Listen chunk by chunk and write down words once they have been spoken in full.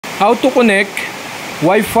how to connect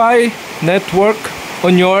Wi-Fi network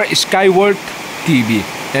on your Skyworth TV.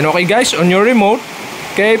 And okay guys, on your remote,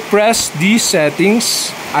 okay, press the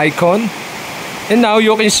settings icon. And now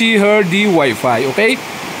you can see here the Wi-Fi, okay?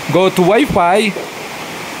 Go to Wi-Fi.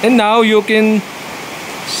 And now you can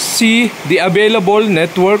see the available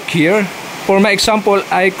network here. For my example,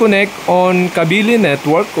 I connect on Kabili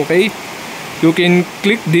network, okay? You can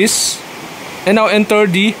click this and now enter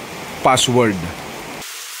the password.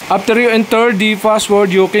 After you enter the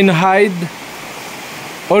password, you can hide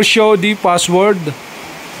or show the password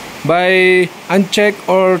by uncheck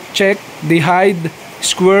or check the hide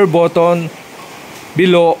square button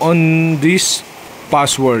below on this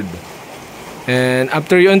password. And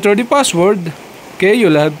after you enter the password, okay,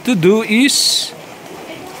 you'll have to do is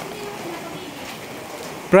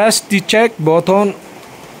press the check button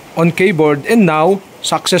on keyboard, and now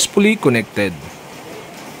successfully connected.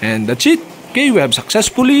 And that's it. Okay, we have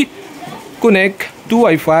successfully connect to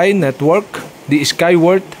Wi-Fi network the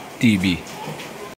Skyworth TV.